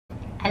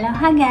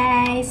Aloha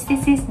guys,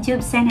 this is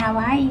Jubes in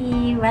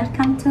Hawaii.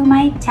 Welcome to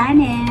my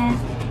channel.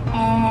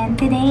 And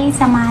today,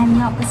 samahan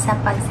niyo ako sa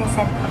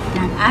pagse-set up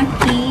ng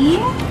aking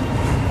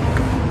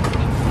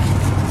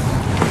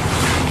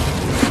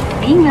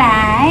ring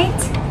light.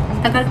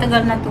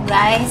 Tagal-tagal na to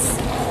guys.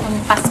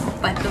 Nung Pasko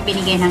pa to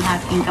binigay ng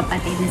aking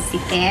kapatid na si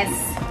Tess.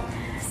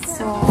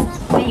 So,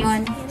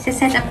 ngayon,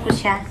 set up ko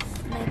siya.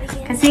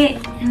 Kasi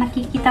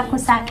nakikita ko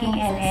sa aking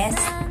LS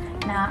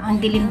na ang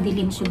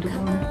dilim-dilim ko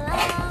doon.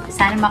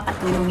 Sana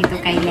makatulong ito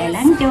kay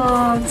Lelang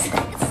Jobs.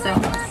 So,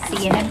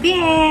 see you in a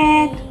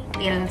bit.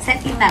 We'll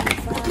set it up.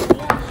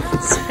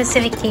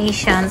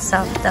 Specifications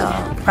of the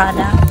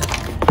product.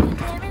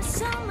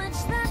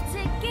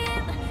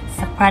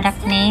 The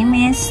product name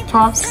is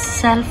 12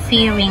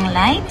 SELFIE ring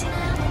light.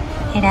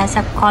 It has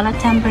a color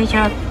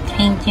temperature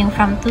ranging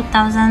from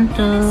 2000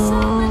 to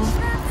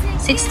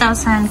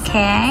 6000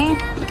 K.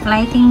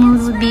 Lighting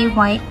mode would be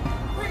white,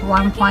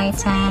 warm white,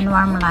 and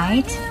warm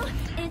light.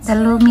 The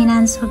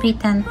luminance will be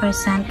 10%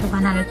 to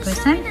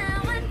 100%.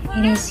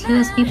 It is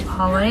USB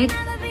powered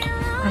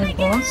 5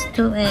 volts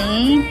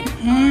 2A,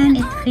 and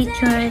it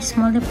features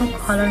multiple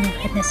color and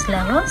brightness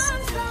levels.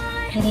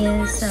 It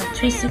is a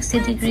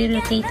 360-degree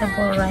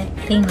rotatable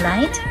ring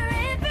light,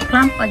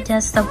 clamp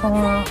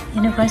adjustable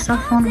universal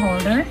phone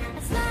holder,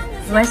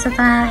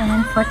 versatile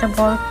and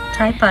portable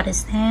tripod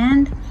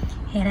stand.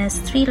 It has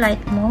 3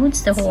 light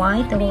modes: the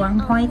white, the warm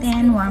white,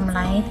 and warm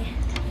light,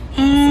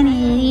 and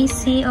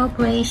easy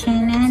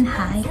operation and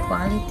high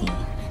quality.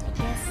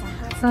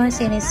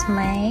 First, it is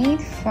made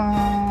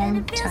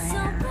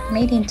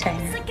in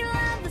China.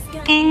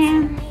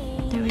 And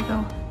there we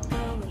go.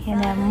 And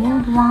the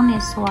mode 1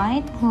 is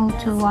white, mode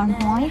 2 warm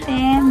white,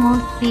 and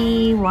mode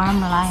 3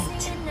 warm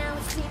light.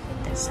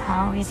 That's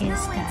how it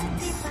is,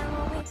 guys.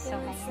 So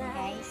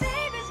guys,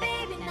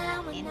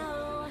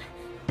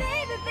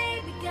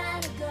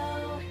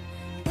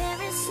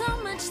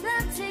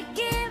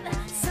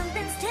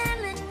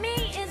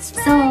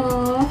 so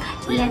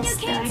let's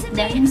start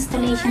the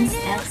installation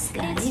steps,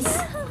 guys.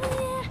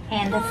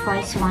 And the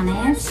first one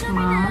is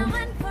mount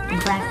the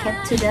bracket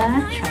to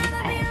the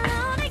tripod.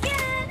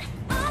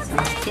 So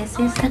this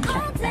is the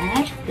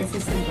tripod, this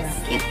is the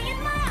bracket.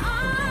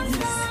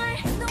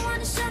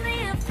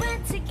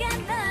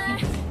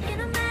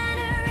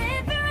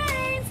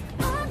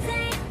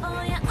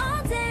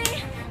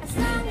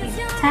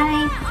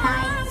 Tight.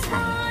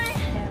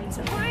 There we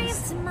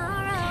go.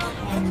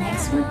 And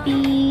next would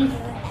be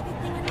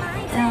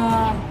the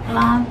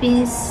lamp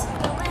is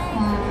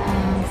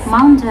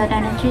mounted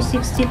on a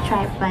 360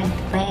 tripod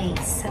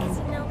base. So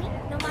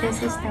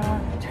this is the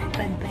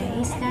tripod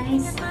base,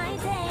 guys.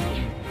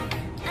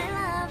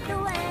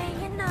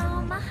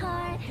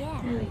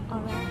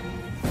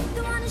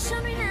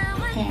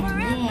 And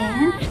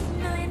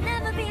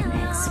then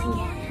next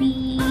would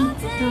be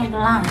the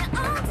lamp.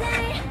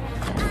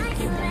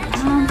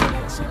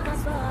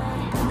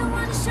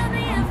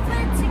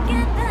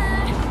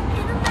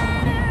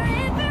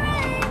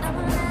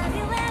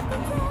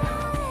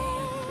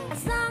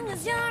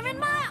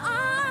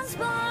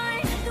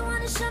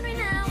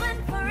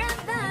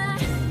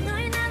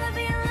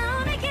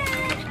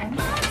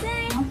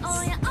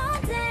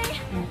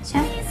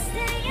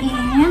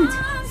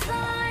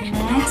 And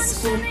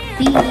next would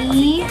be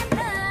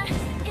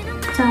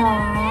the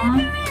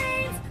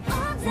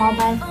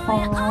mobile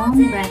phone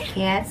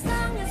bracket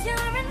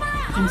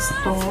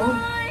installed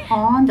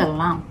on the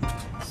lamp.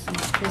 So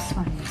this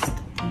one is the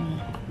thingy.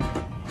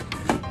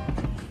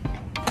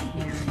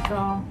 Here we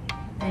go.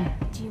 There.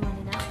 Do you want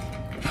to know?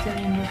 To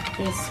remove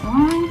this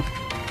one.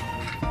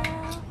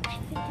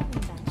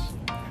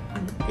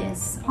 Put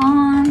this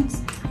on.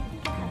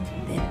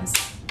 And this.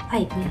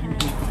 Wait a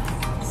minute.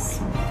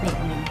 So wait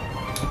a minute.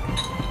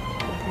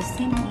 Put this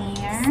in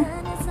here.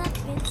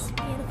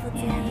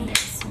 And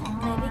this one.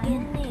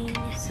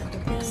 So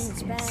this is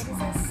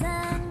one.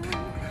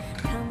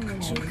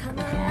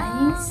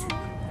 Guys,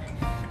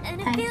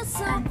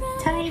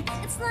 tight.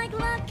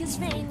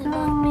 There we go.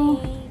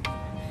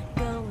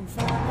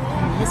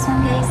 And this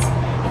one, guys,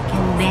 you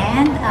can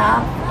bend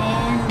up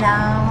and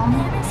down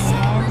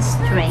and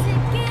straight.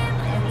 There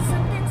we go.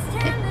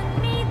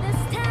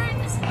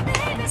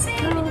 So let's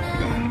go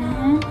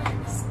then.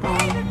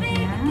 Start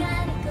here.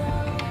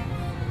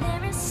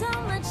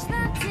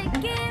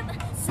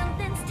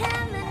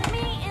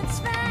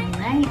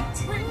 Alright.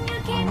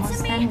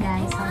 Almost done,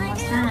 guys.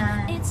 Almost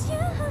done.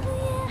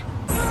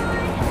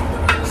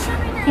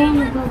 There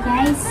you go,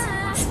 guys.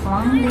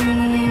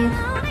 Splendid.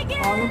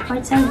 All the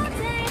parts are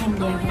in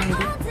there already.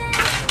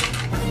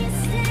 We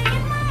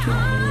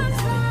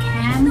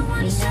can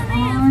later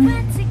on.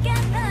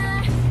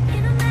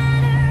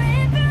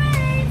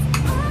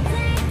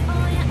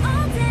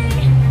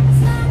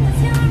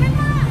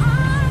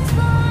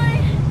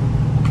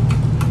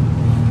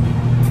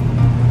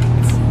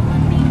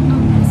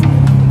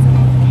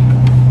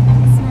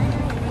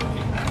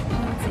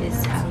 What is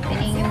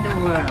happening in the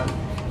world?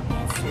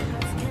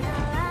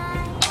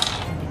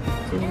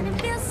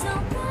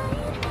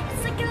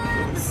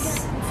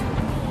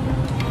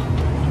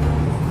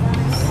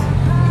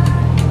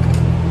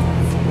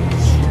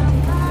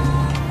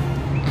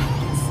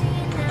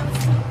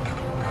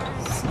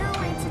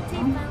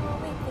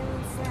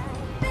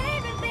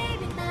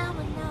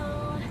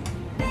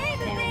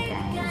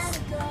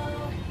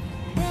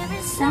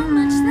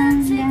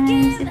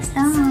 guys, it's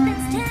done.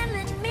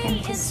 And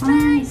this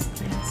one is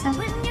so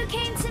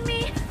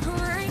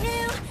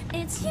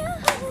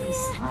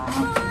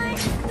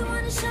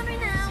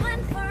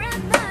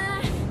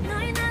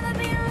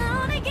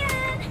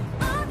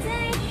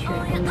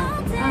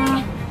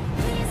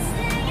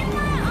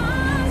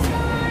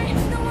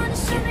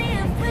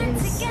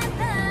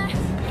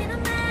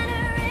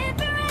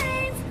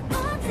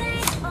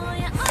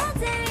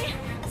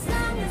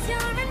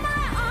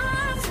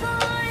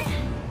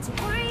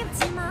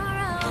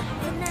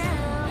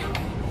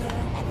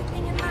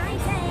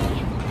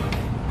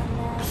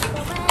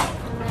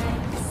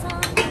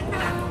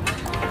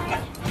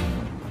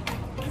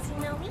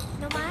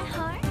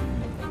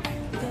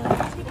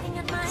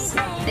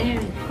there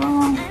we go.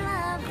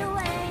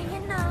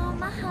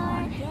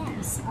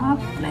 This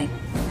up like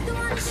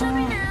so.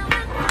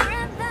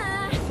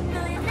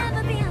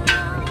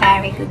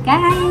 Very good,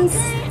 guys.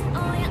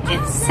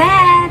 It's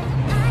set.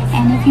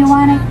 And if you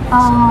want it,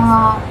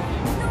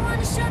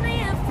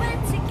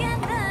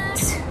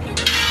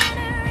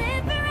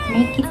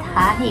 make it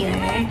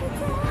higher.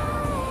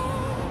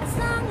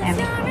 There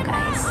we go,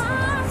 guys.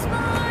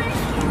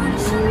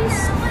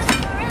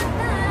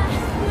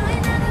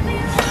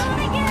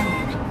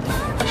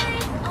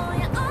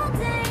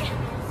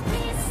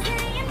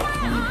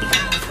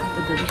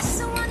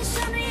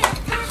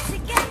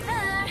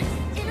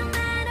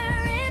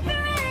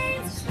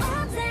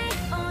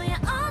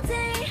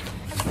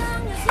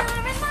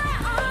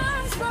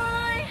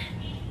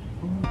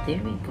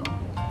 There we go.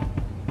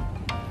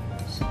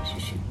 So she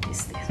should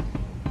this. Do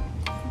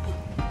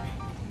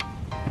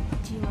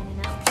you want to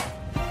know?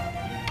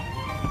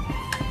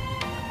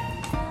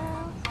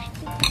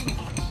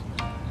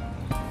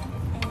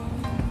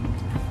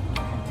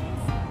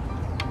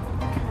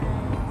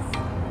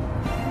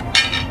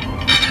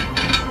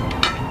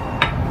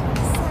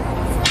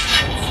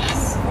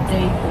 There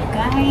you go,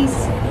 guys.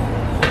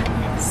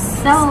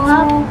 So,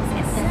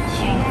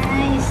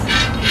 guys,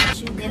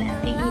 then I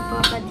think you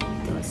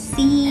probably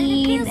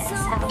see that's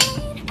how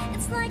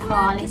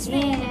tall it is.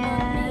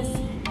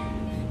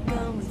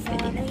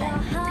 Pwede na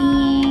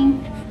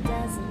natin.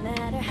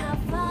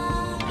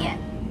 Yan.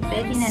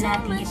 Pwede na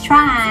natin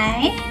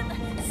i-try.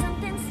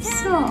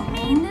 So,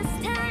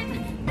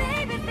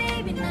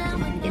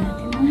 bigyan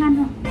natin ng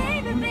ano.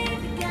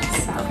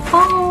 Cell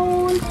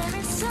phone.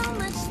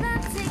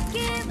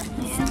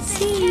 Let's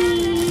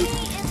see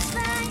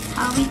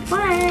how it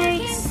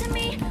works.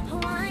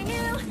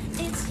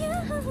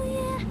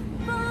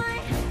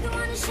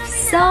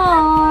 So,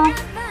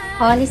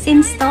 all is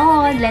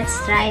installed. Let's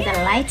try the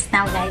lights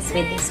now, guys,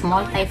 with this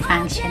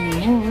multi-function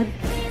mode.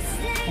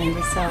 And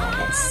so,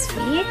 let's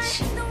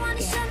switch.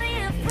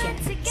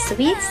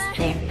 Switch.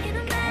 There we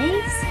go,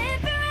 guys.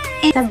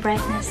 And the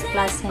brightness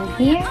plus in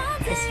here.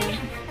 This way.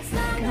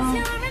 Go.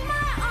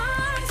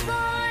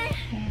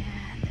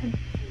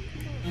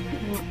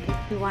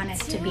 If you want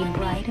it to be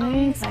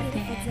brighter, but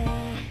then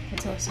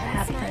it also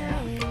have the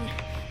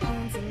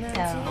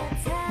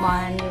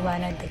one you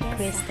want to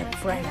decrease the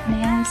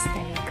brightness.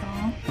 There you go.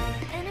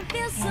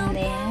 And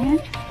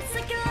then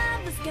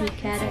we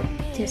gotta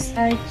just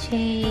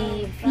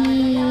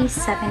RGB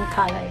 7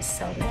 colors.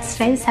 So let's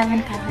try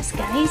 7 colors,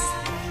 guys.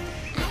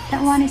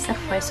 That one is the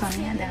first one,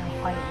 yeah, the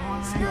white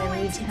one, the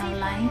original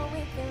light.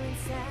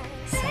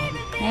 So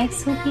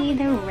next will be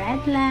the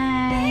red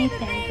light.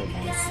 There you go,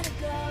 guys.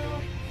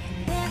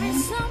 And then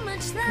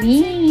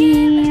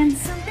green.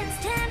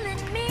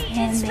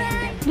 And then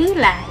the blue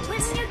light.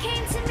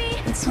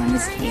 This one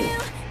is blue.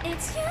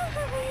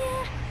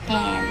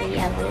 And the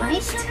yellow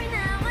light. This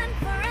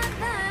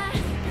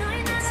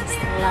is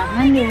the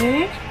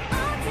lavender.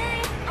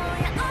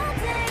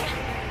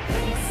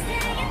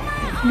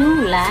 The blue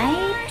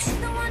light.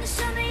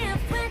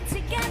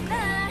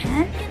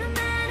 And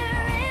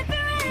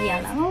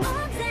yellow.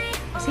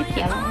 Is it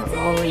yellow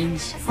or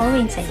orange?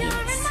 Orange, I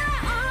guess.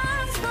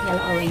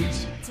 Yellow orange.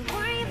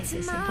 This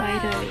is a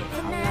brighter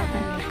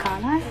lavender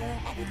color.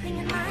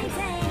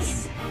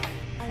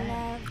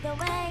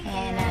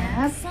 And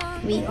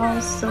we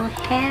also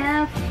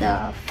have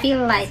the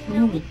fill light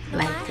mode,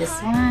 like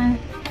this one.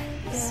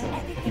 So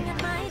if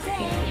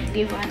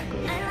you want to go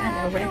to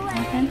the red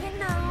button,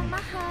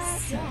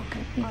 so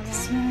copy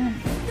this one.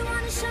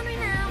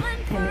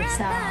 And it's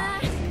a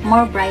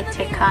more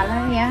brighter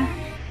color, yeah.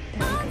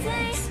 There we go,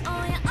 guys.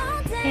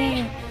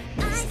 Okay,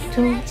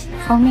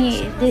 for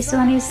me, this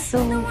one is so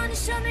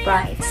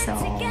bright, so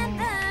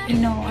you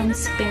know I'm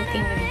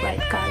painting with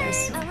bright colors,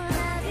 so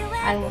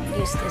I won't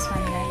use this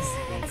one, guys.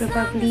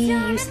 Probably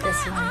use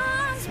this one.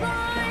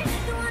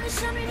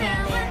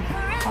 And then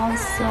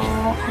also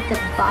at the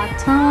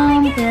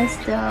bottom is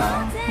the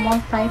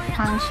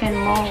multi-function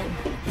mode.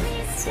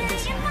 So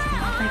this one is the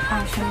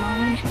multi-function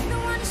mode.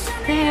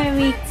 There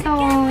we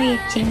go.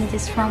 It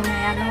changes from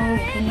yellow,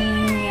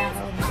 green,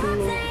 yellow,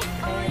 blue,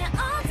 red,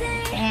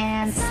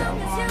 and so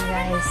on,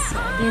 guys.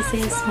 So this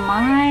is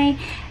my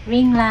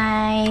ring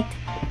light.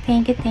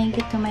 Thank you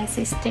to my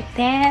sister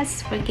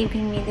Tess for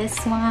giving me this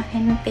one,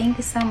 and thank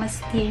you so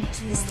much, dear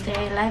sister.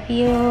 I love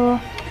you.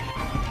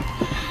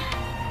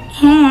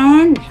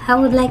 And I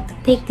would like to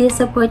take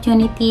this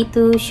opportunity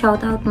to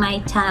shout out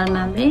my channel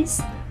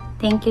members.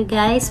 Thank you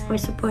guys for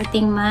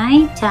supporting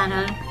my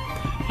channel.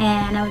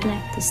 And I would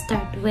like to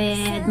start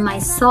with my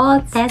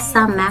soul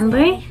THESSA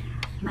member,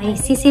 my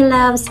Sissy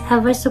Loves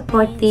ever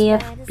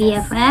supportive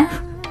BFF,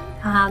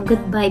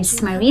 Good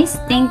Vibes Maris.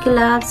 Thank you,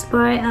 loves,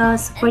 for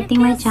supporting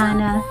my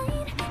channel.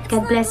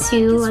 God bless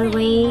you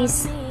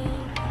always.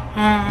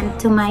 And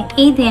to my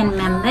ADRIEN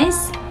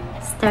members,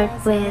 start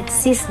with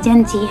Sis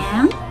Jen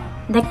GM,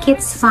 the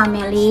Kitch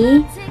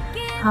Family,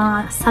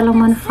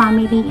 Solomon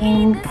Family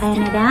in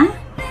Canada,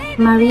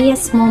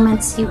 Maria's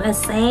Moments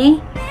USA,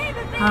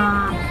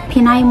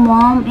 Pinay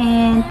Mom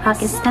in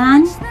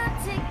Pakistan,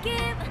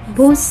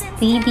 Boost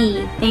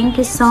TV. Thank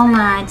you so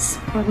much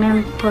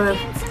for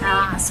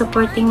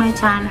supporting my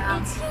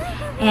channel.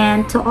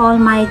 And to all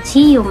my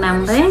GU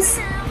members,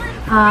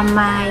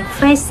 my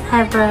first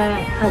ever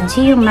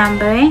GU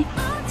member,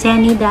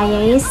 Jenny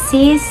Diaries,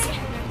 Sis,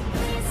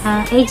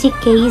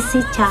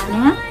 AGKC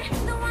channel,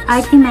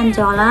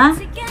 Mendiola,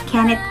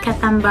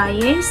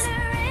 KATAMBAYERZ,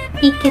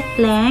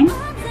 LENG,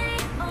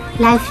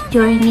 Life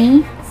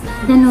Journey,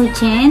 the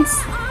NUGENTs,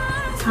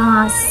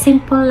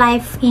 Simple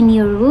Life in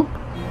Europe,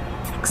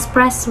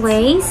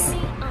 Expressways,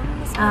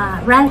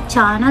 Ralph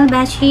Channel,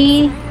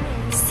 Bashi,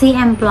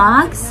 CM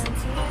Vlogz,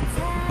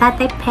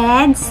 Tate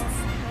Peds,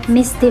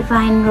 Miss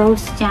Divine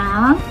Rose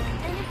Channel,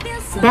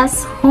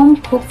 Best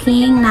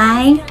Homecooking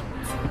Night,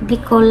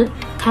 Bicol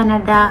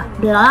Canada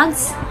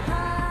Vlogz,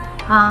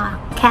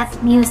 Cat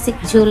Music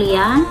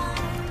Julia,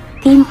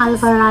 Team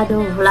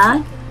Alvarado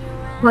Vlog,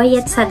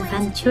 Wyatt's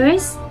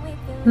Adventures,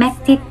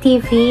 Magday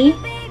TV,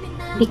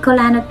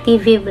 Bicolano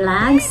TV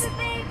Vlogs,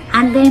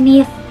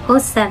 Underneath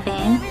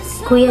 07,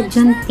 Kuya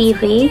Jun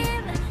TV,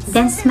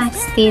 Dance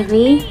Max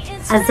TV,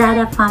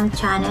 Azada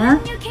Famchannel,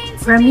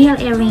 Ramil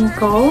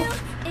Irinco,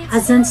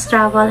 Azun's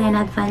Travel and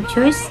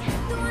Adventures,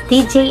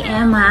 DJ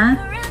Emma,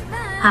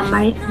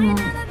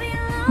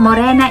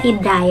 Morena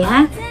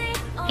Idaya,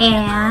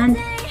 and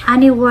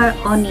Anywhere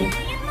Onip.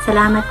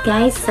 Salamat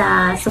guys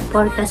sa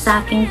suporta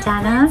sa aking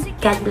channel.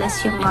 God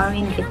bless you more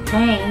in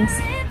returns.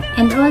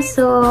 And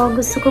also,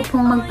 gusto ko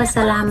pong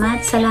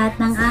magpasalamat sa lahat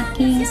ng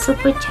aking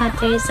super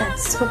chatters at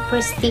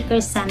super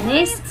sticker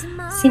senders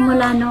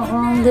simula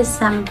noong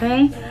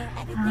December.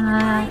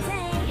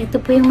 Ito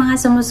po yung mga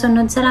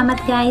sumusunod. Salamat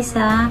guys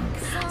ha.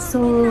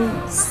 So,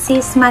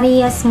 Sis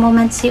Maria's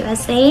Moments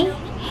USA,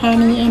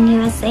 Henny in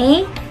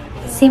USA,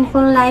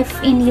 Simple Life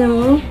in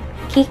Europe,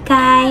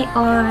 Kikay,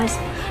 or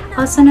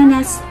also known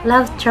as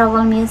Love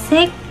Travel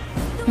Music,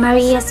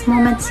 Maria's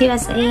Moments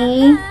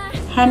USA,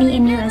 Henny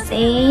in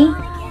USA,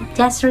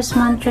 Jasper's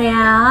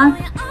Montreal,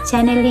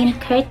 Janeline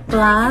Kurt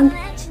Vlog,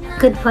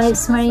 Good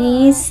Vibes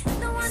Maris,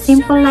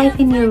 Simple Life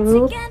in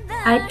Europe,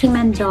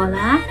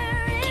 Mendiola,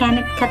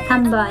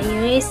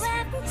 KATAMBAYERZ,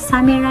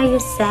 Samira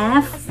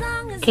Youssef,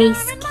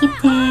 Grace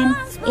Kitten,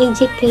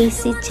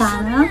 AJKC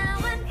Channel,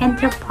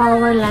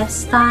 Power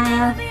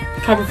Lifestyle,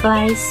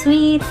 Cadbury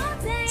Sweet,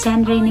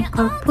 Jenrene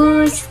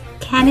Corpus,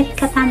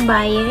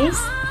 KATAMBAYERZ,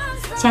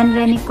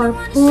 Jenrene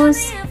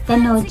Corpus, The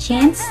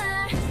NUGENTs,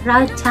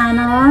 Ralph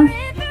Channel,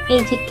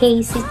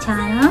 AGKC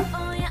Channel,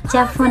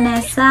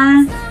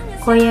 Jafonessa,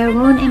 Kuya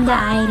Rune in the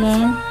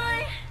Island,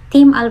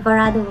 Team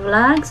Alvarado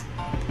Vlogs,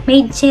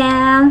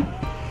 Majel,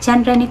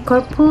 Jenrene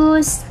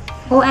Corpus,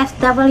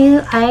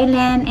 OFW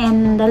Ireland,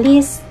 and the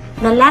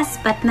last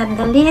but not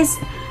the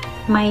least,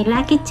 my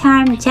lucky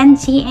charm, Jen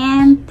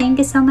GM. Thank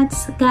you so much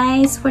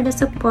guys for the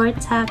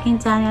support sa aking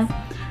channel.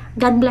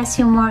 God bless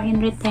you more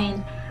in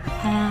return.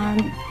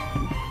 And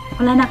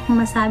wala na akong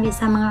masabi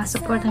sa mga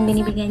support ang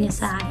binibigay niyo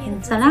sa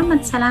akin.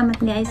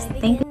 Salamat guys.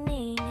 Thank you.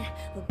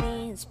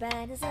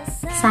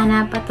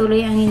 Sana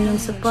patuloy ang inyong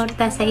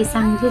suporta sa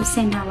isang Jubs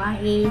in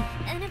Hawaii.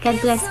 God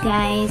bless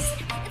guys.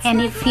 And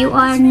if you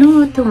are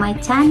new to my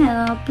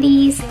channel,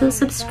 please do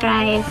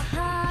subscribe.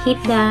 Hit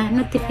the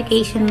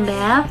notification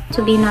bell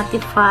to be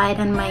notified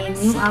on my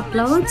new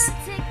uploads.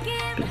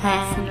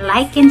 And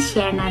like and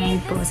share na rin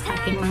po sa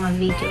aking mga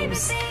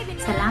videos.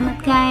 Salamat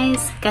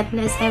guys. God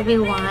bless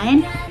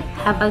everyone.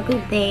 Have a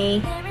good day.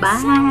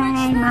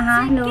 Bye.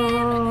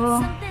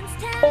 Mahalo.